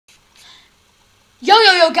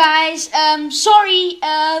Yo guys, sorry,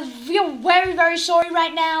 we're very sorry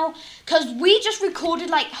right now, because we just recorded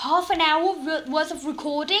like half an hour worth of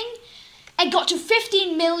recording, and got to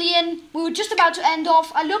 15 million, we were just about to end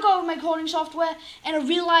off. I look over my recording software, and I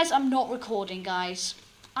realize I'm not recording, guys.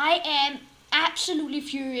 I am absolutely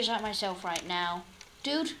furious at myself right now.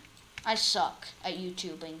 Dude, I suck at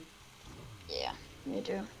YouTubing. Yeah, you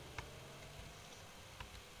do.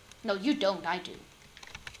 No, you don't, I do.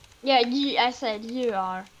 Yeah, I said you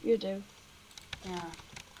are. You do. Yeah.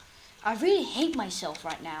 I really hate myself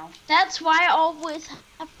right now. That's why I always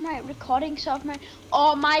have my recording software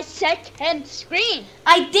on my second screen.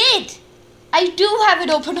 I did! I do have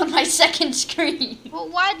it open on my second screen. Well,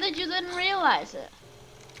 why did you didn't realize it?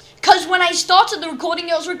 Because when I started the recording,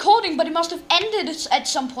 it was recording, but it must have ended at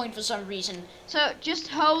some point for some reason. So just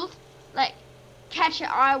hold, like, catch your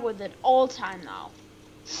eye with it all time now.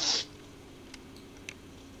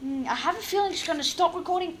 I have a feeling it's going to stop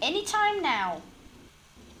recording anytime now.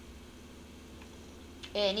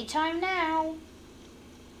 Anytime now.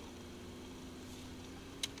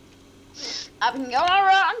 I can go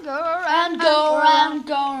around, go around.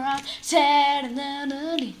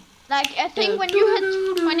 Like, I think when you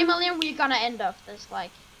hit 20 million, we're gonna end off this, like.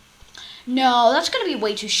 No, that's going to be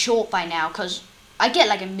way too short by now, because I get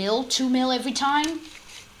like 1 mil, 2 mil every time.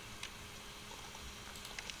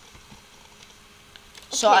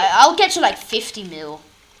 So Okay. I'll get to like 50 mil.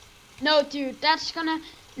 No, dude, that's gonna.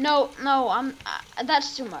 No,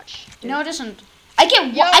 that's too much. Dude. No, it isn't. I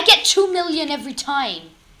get 2 million every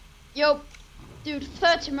time. Yo, dude,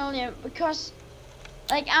 30 million, because,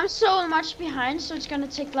 like, I'm so much behind, so it's gonna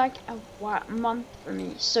take like a month for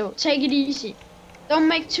me. So take it easy. Don't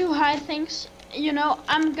make too high things. You know,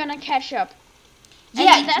 I'm gonna catch up.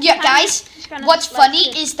 Yeah, guys. What's funny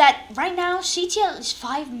it. is that right now CTL is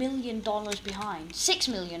 $5 million behind. 6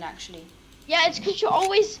 million actually. Yeah, it's because you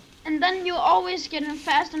always, and then you're always getting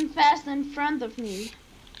fast and fast in front of me.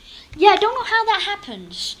 Yeah, I don't know how that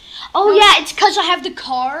happens. Oh yeah, it's because I have the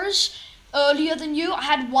cars earlier than you. I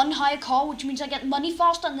had one higher car, which means I get money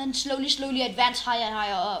faster, and then slowly advance higher and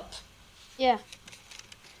higher up. Yeah.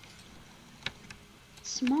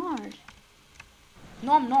 Smart.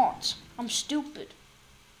 No, I'm not. I'm stupid.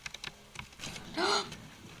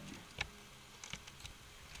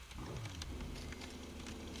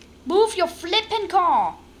 Move your flipping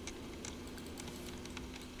car.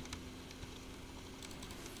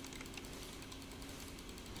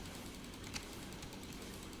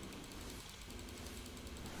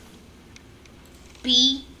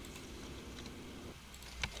 B.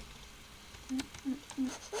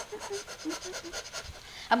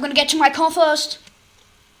 I'm gonna get to my car first.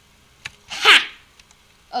 Ha!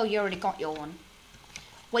 Oh, you already got your one.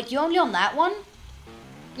 Wait, you're only on that one?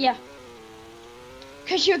 Yeah.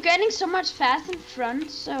 Because you're getting so much fast in front,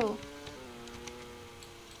 so.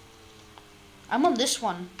 I'm on this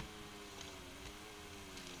one.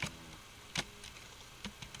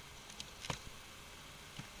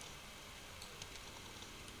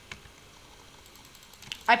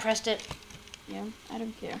 I pressed it. Yeah, I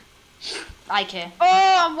don't care. I care.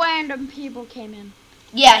 Oh, random people came in.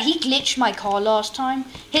 Yeah, he glitched my car last time.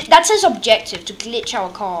 That's his objective, to glitch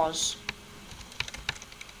our cars.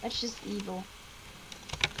 That's just evil.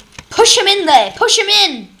 Push him in there! Push him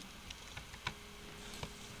in!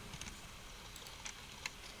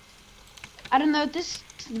 I don't know, this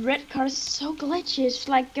red car is so glitchy. It's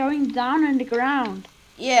like going down on the ground.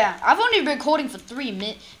 Yeah, I've only been recording for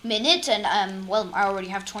 3 minutes, and well, I already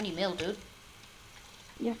have 20 mil, dude.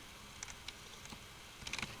 Yeah.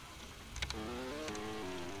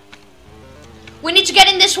 We need to get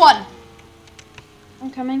in this one. I'm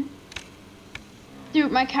coming.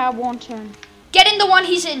 Dude, my car won't turn. Get in the one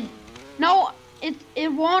he's in. No,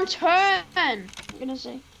 it won't turn. I'm gonna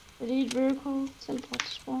say, delete vehicle, teleport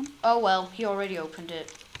to spawn. Oh well, he already opened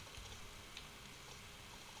it.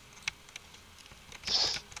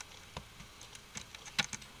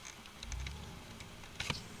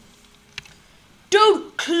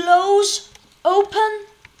 Dude, close, open,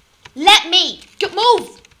 let me,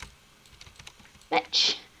 move.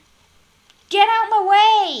 Bitch. Get out my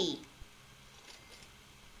way.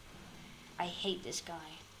 I hate this guy.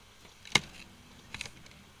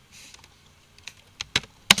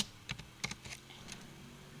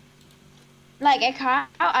 Like a car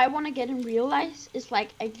I want to get in real life is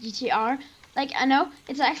like a GTR. Like, I know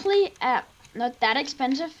it's actually not that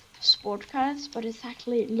expensive sport cars, but it's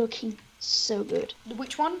actually looking so good.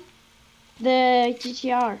 Which one? The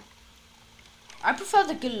GTR. I prefer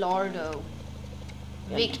the Gallardo.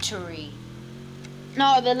 Victory.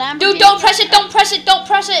 No, the Lamborghini. Dude, don't press it, don't press it, don't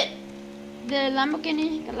press it. The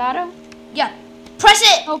Lamborghini Gallardo. Yeah, Press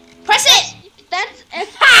it! Oh, Press it! That's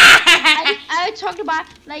I talked about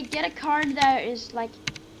like get a car that is like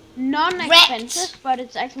non-expensive, but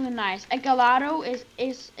it's actually nice. A Gallardo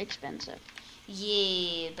is expensive.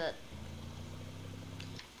 Yeah, but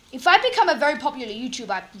if I become a very popular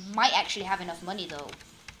YouTuber, I might actually have enough money though.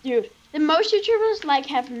 Dude, the most YouTubers like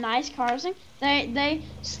have nice cars. They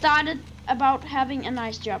started about having a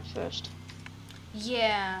nice job first.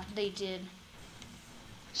 Yeah, they did.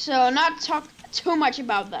 So not talk too much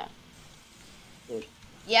about that. Dude.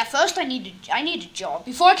 Yeah, first I need a job.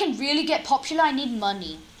 Before I can really get popular, I need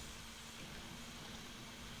money.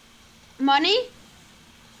 Money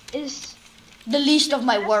is The least of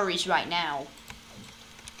my worries right now.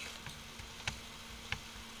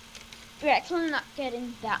 we're actually not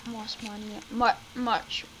getting that much money,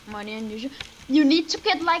 much money on YouTube. You need to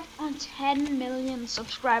get like on 10 million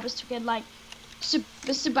subscribers to get like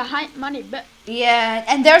super high money. But Yeah,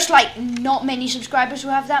 and there's like not many subscribers who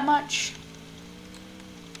have that much.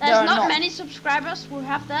 there's not many subscribers who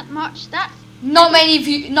have that much. That's not many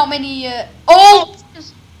view, not many. Oh,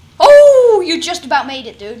 oh! You just about made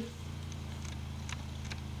it, dude.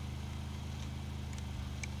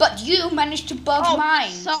 But you managed to bug mine.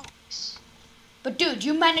 Sucks. But dude,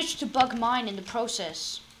 you managed to bug mine in the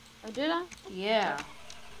process. Oh, did I? Yeah.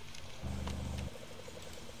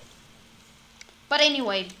 But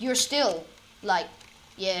anyway, you're still, like,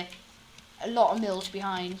 yeah, a lot of mils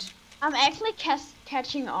behind. I'm actually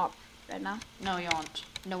catching up right now. No, you aren't.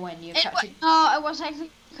 Nowhere near No, it was actually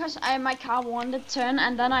because my car wanted to turn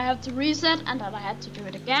and then I had to reset and then I had to do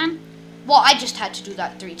it again. Well, I just had to do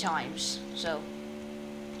that 3 times, so.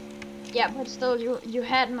 Yeah, but still, you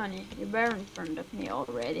had money. You were in front of me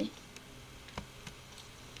already.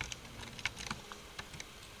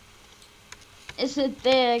 Is it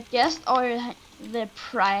the guest or the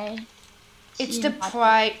prize? It's the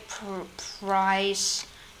prize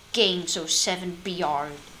game, so 7BR.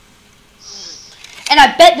 And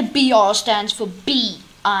I bet the BR stands for BICH.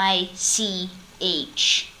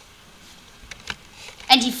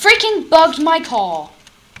 And he freaking bugged my car.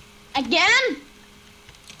 Again?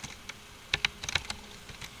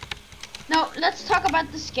 No, let's talk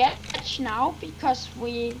about the sketch now because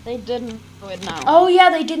they didn't do it now. Oh yeah,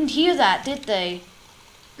 they didn't hear that, did they?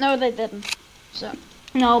 No, they didn't. So.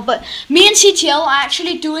 No, but me and CTL are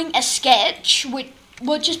actually doing a sketch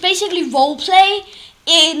which is basically roleplay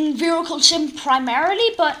in Vehicle Sim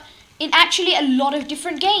primarily, but in actually a lot of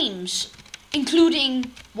different games,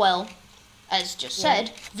 including, well, as just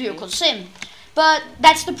said, Vehicle Sim. But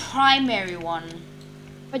that's the primary one.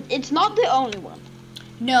 But it's not the only one.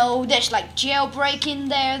 No, there's like Jailbreak in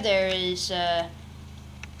there. There is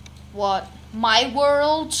my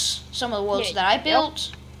worlds, some of the worlds that I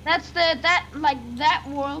built. That's that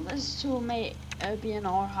world is to make be in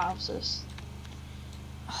our houses.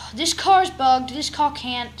 This car's bugged. This car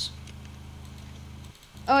can't.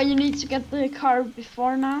 Oh, you need to get the car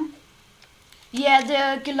before now? Yeah,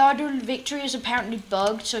 the Gallardo Victory is apparently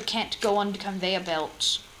bugged, so it can't go on the conveyor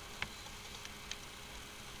belts.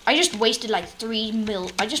 I just wasted like 3 mil.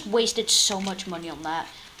 I just wasted so much money on that.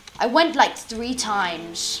 I went like 3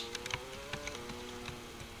 times.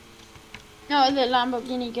 No, the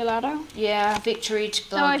Lamborghini Gallardo? Yeah, Victory, it's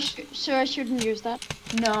bugged. So I shouldn't use that?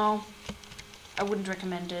 No. I wouldn't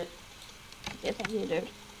recommend it. Yes, I did.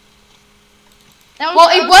 Well,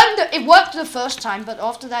 it worked the first time, but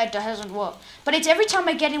after that it hasn't worked. But it's every time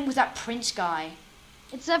I get in with that Prince guy.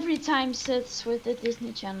 It's every time sits with the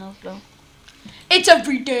Disney Channel flow. It's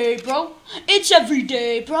every day, bro. It's every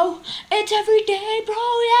day, bro. It's every day, bro.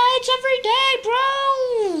 Yeah, it's every day, bro.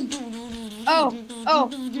 Oh,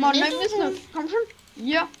 my name is not come from.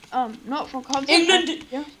 Yeah, not from Compton. England.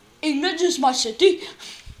 Yeah. England is my city.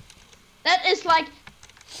 That is like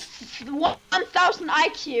 1,000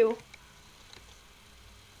 IQ.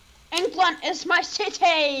 England is my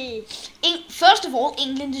city. First of all,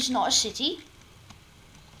 England is not a city.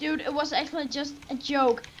 Dude, it was actually just a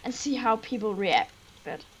joke and see how people react.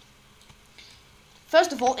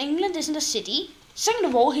 First of all, England isn't a city. Second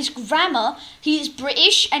of all, his grammar, he is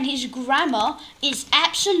British and his grammar is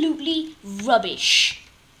absolutely rubbish.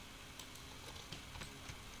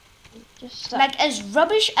 Just stop. Like as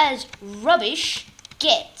rubbish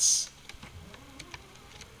gets.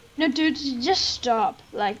 No, dude, just stop.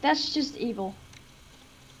 Like, that's just evil.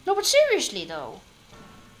 No, but seriously though.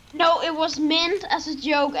 No, it was meant as a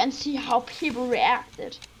joke and see how people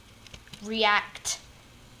reacted. Reacts.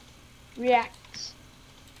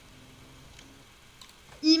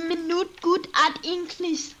 I'm not good at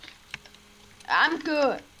English. I'm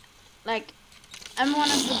good. Like, I'm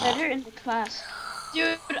one of the better in the class.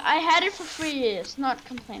 Dude, I had it for 3 years. Not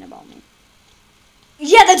complain about me.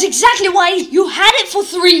 Yeah, that's exactly why you had it for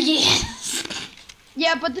 3 years.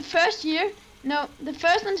 Yeah, but the first year, no, the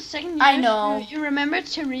first and the second year. I know. You remember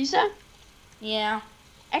Teresa? Yeah.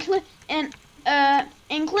 Actually, in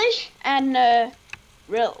English and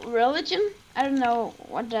religion, I don't know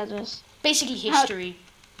what that is. Basically history.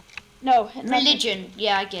 No, religion.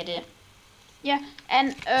 Yeah, I get it. Yeah,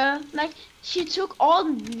 and like she took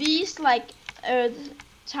all these like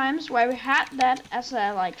times where we had that as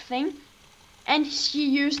a like thing, and she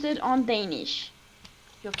used it on Danish.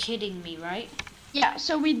 You're kidding me, right? Yeah,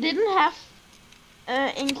 so we didn't have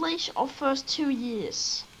English our first 2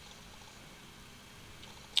 years.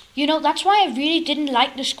 You know, that's why I really didn't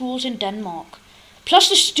like the schools in Denmark. Plus,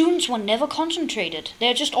 the students were never concentrated.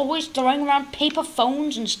 They're just always throwing around paper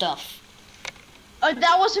phones and stuff.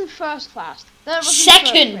 That was in first class. That was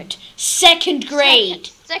second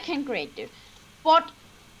grade. Second grade, dude. But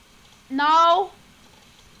now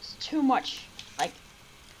it's too much. Like,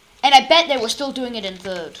 and I bet they were still doing it in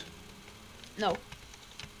third. No.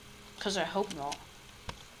 Because I hope not.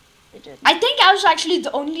 They didn't. I think I was actually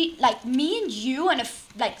the only, like, me and you and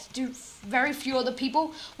very few other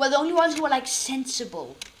people were the only ones who were like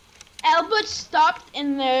sensible. Albert stopped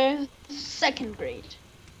in the second grade.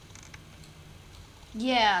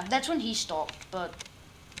 Yeah, that's when he stopped, but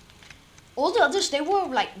all the others, they were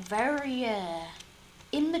like very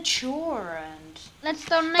immature and. Let's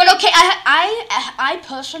donate. But okay, I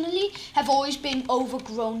personally have always been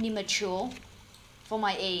overgrown immature for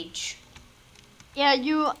my age. Yeah,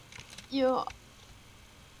 you.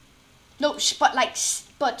 No,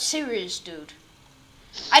 but serious, dude.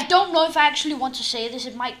 I don't know if I actually want to say this.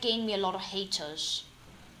 It might gain me a lot of haters.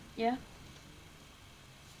 Yeah.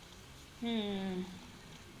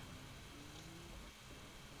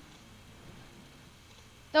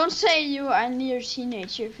 Don't say you are near a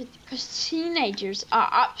teenager, because teenagers are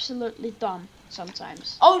absolutely dumb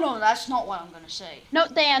sometimes. Oh no, that's not what I'm gonna say. No,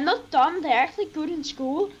 they are not dumb. They're actually good in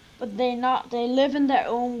school, but they're not. They live in their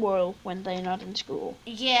own world when they're not in school.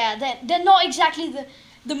 Yeah, they're not exactly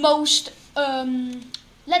the most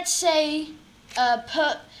let's say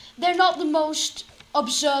they're not the most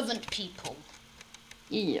observant people.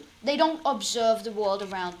 Yeah. They don't observe the world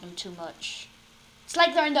around them too much. It's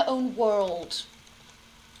like they're in their own world.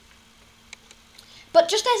 But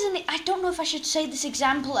just as I don't know if I should say this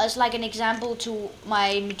example as like an example to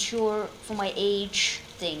my mature for my age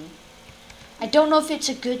thing. I don't know if it's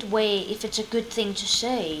a good thing to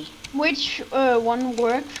say. Which one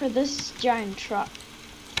worked for this giant truck?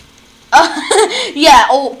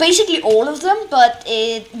 Yeah, basically all of them, but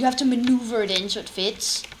you have to maneuver it in so it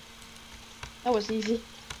fits. That was easy.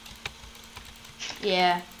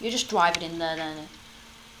 Yeah, you just drive it in there then.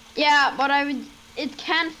 Yeah, but it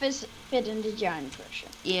can fit in the giant crusher.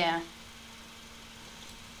 Yeah.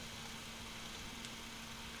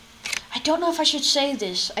 I don't know if I should say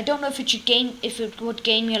this. I don't know if it would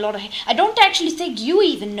gain me a lot of hate. I don't actually think you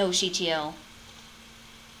even know CTL.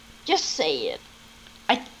 Just say it.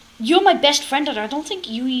 You're my best friend, and I don't think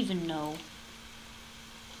you even know.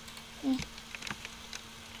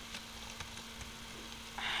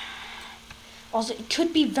 Also, it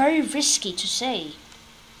could be very risky to say.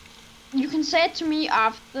 You can say it to me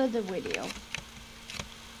after the video.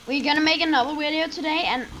 We're gonna make another video today,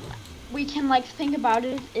 and we can like think about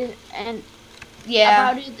it and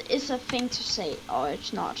about it is a thing to say or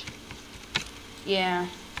it's not. Yeah.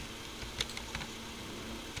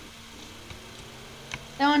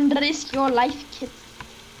 Don't risk your life, kids.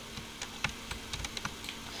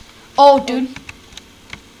 Oh, dude.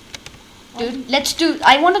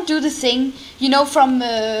 I want to do the thing, you know, from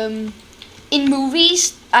in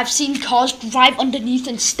movies I've seen cars drive underneath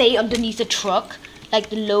and stay underneath a truck, like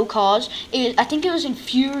the low cars. I think it was in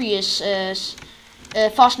Fast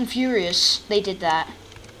and Furious they did that.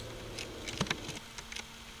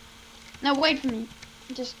 Now wait for me.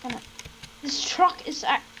 I'm just gonna. This truck is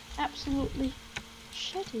absolutely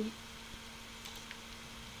shitty.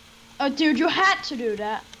 Oh, dude, you had to do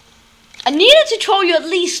that. I needed to troll you at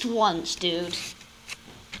least once, dude.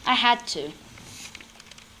 I had to.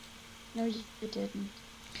 No, you didn't.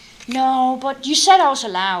 No, but you said I was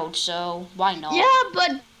allowed, so why not? Yeah,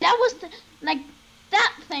 but that was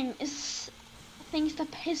that thing is things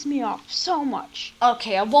that piss me off so much.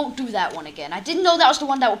 Okay, I won't do that one again. I didn't know that was the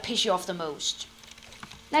one that would piss you off the most.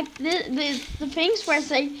 Like the things where I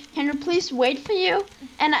say, can you please wait for you?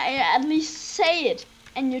 And I at least say it,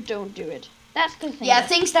 and you don't do it. That's the thing. Yeah,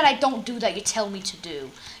 things that I don't do that you tell me to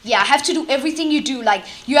do. Yeah, I have to do everything you do. Like,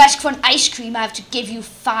 you ask for an ice cream, I have to give you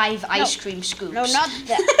 5 ice cream scoops. No, not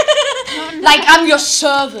that. No, like, I'm your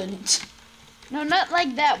servant. No, not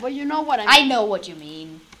like that, but you know what I mean. I know what you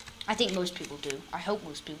mean. I think most people do. I hope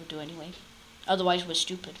most people do anyway. Otherwise, we're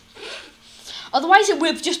stupid. Otherwise,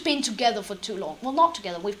 we've just been together for too long. Well, not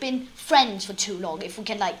together. We've been friends for too long. If we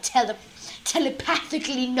can like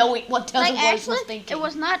telepathically know what the other person is thinking. It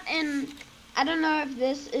was not in. I don't know if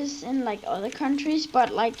this is in like other countries,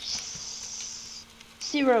 but like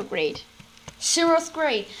 0th grade. 0th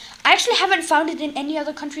grade. I actually haven't found it in any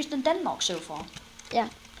other countries than Denmark so far. Yeah.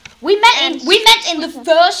 We met in the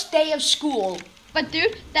first day of school. But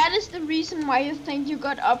dude, that is the reason why you think you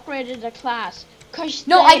got upgraded a class.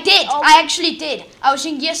 No, I did. I actually did. I was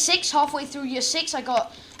in year 6. Halfway through year 6, I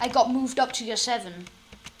got moved up to year 7.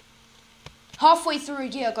 Halfway through a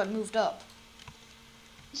year, I got moved up.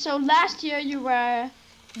 So last year you were.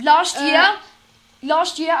 Last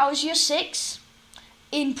year I was year 6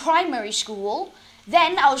 in primary school.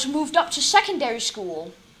 Then I was moved up to secondary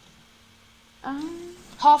school.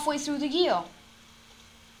 Halfway through the year.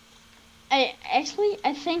 I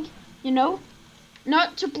think, you know,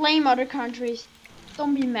 not to blame other countries.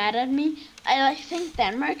 Don't be mad at me. I think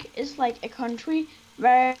Denmark is like a country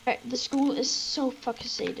where the school is so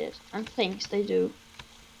focusated on things they do.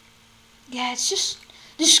 Yeah, it's just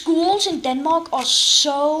the schools in Denmark are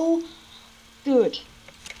so good.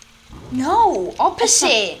 No,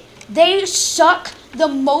 opposite. They suck the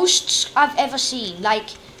most I've ever seen.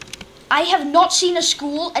 Like, I have not seen a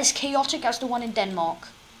school as chaotic as the one in Denmark.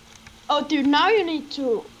 Oh, dude, now you need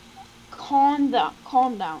to calm down.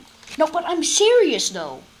 No, but I'm serious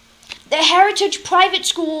though. The Heritage Private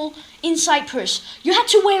School in Cyprus, you had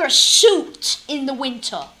to wear a suit in the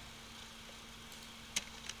winter.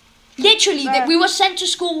 Literally, we were sent to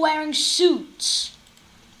school wearing suits.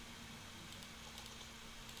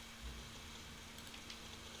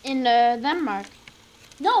 In Denmark?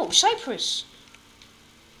 No, Cyprus.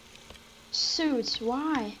 Suits,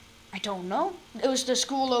 why? I don't know. It was the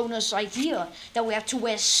school owner's idea that we have to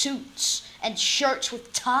wear suits and shirts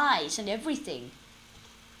with ties and everything.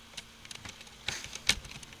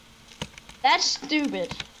 That's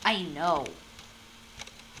stupid. I know.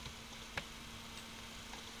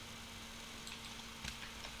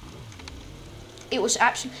 It was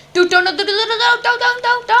absolutely... Dude, don't!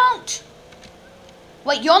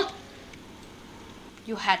 Wait,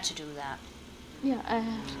 you had to do that. Yeah, I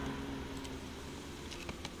had.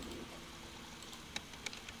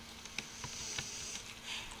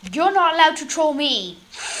 You're not allowed to troll me.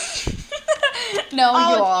 No,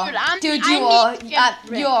 you are. Dude,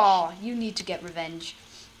 you are. You need to get revenge.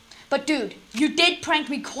 But dude, you did prank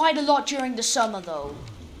me quite a lot during the summer though.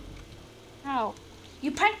 How? You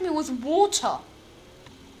pranked me with water.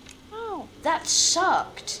 How? That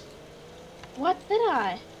sucked. What did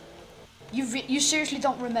I? You seriously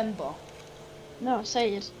don't remember? No,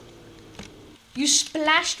 say it. You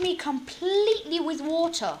splashed me completely with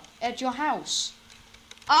water at your house.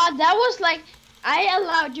 That was like, I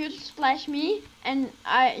allowed you to splash me, and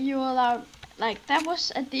you allowed, like, that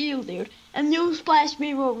was a deal, dude. And you splashed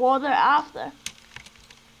me with water after.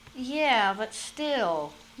 Yeah, but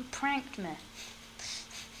still, you pranked me.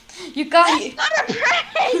 You got it. That's not a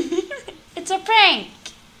prank! It's a prank!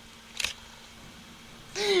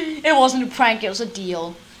 It wasn't a prank, it was a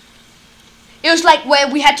deal. It was like where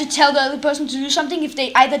we had to tell the other person to do something. If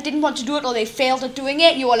they either didn't want to do it or they failed at doing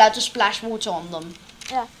it, you were allowed to splash water on them.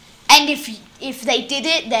 Yeah. And if they did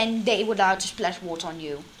it, then they were allowed to splash water on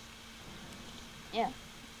you. Yeah.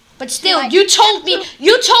 But still, like, you told me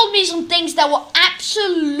some things that were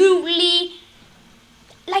absolutely,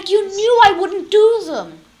 like, you knew I wouldn't do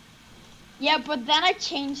them. Yeah, but then I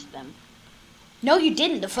changed them. No, you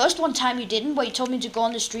didn't. The first one time you didn't, where you told me to go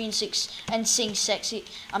on the street and sing sexy.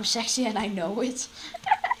 I'm sexy and I know it.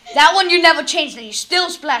 That one you never changed, and you still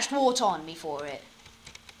splashed water on me for it.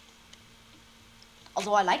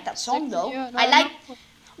 Although I like that song though. I like.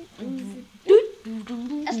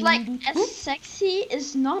 It's like, sexy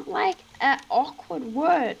is not like an awkward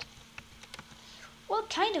word. Well, it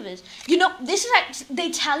kind of is. You know, this is like the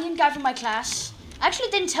Italian guy from my class. I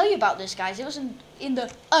actually didn't tell you about this, guys. It was in the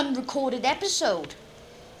unrecorded episode.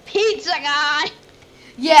 Pizza guy!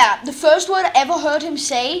 Yeah, the first word I ever heard him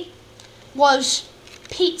say was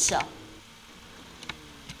pizza.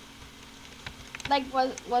 Like,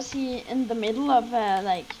 was he in the middle of,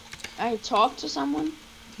 like, I talked to someone?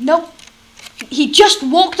 Nope. He just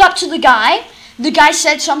walked up to the guy. The guy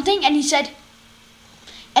said something, and he said...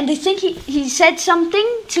 And they think he said something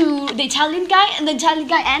to the Italian guy, and the Italian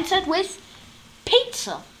guy answered with...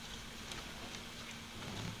 pizza.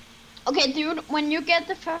 Okay, dude, when you get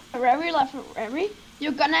the Ferrari,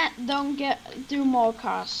 you're gonna do more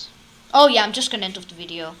cars. Oh yeah, I'm just gonna end off the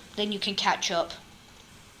video. Then you can catch up.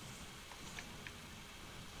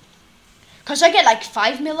 Because I get like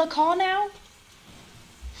 5 mil a car now.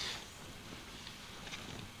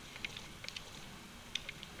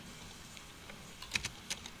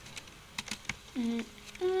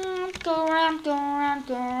 Go around, go around,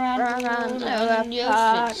 go around, Run around go around the your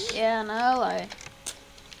park face. in LA.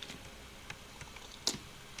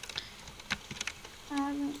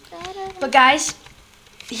 But guys,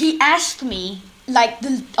 he asked me like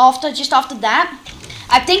just after that.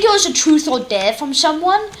 I think it was a truth or dare from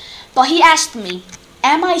someone, but he asked me,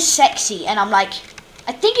 "Am I sexy?" And I'm like,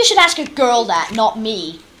 "I think you should ask a girl that, not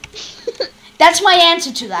me." That's my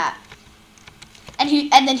answer to that.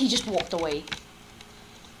 And then he just walked away.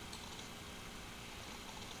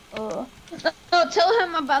 Oh. No, tell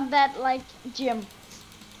him about that, like, gym.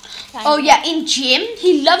 Oh yeah, in gym,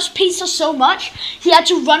 he loves pizza so much, he had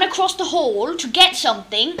to run across the hall to get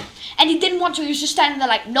something, and he didn't want to, he was just standing there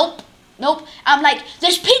like, nope, nope. I'm like,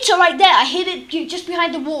 there's pizza right there, I hid it just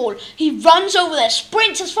behind the wall. He runs over there,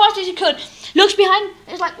 sprints as fast as he could, looks behind,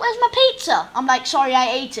 and is like, where's my pizza? I'm like, sorry,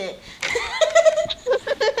 I ate it.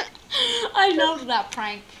 I love that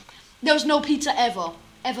prank. There was no pizza ever.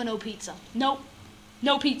 Ever no pizza. Nope.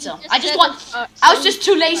 No pizza. I was just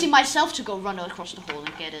too lazy myself to go run across the hall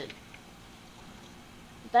and get it.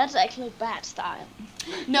 That's actually bad style.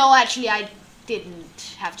 No, actually, I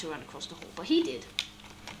didn't have to run across the hall, but he did.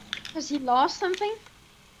 Because he lost something?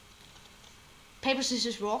 Paper,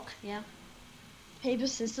 scissors, rock, yeah. Paper,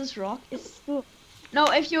 scissors, rock is... No,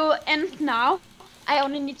 if you end now, I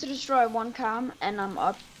only need to destroy one car and I'm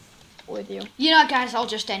up with you. You know, guys, I'll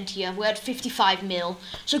just end here. We're at 55 mil.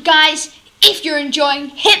 So, guys, if you're enjoying,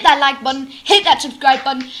 hit that like button, hit that subscribe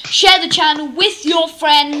button, share the channel with your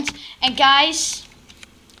friends, and guys,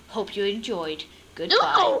 hope you enjoyed. Goodbye.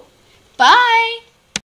 No. Bye.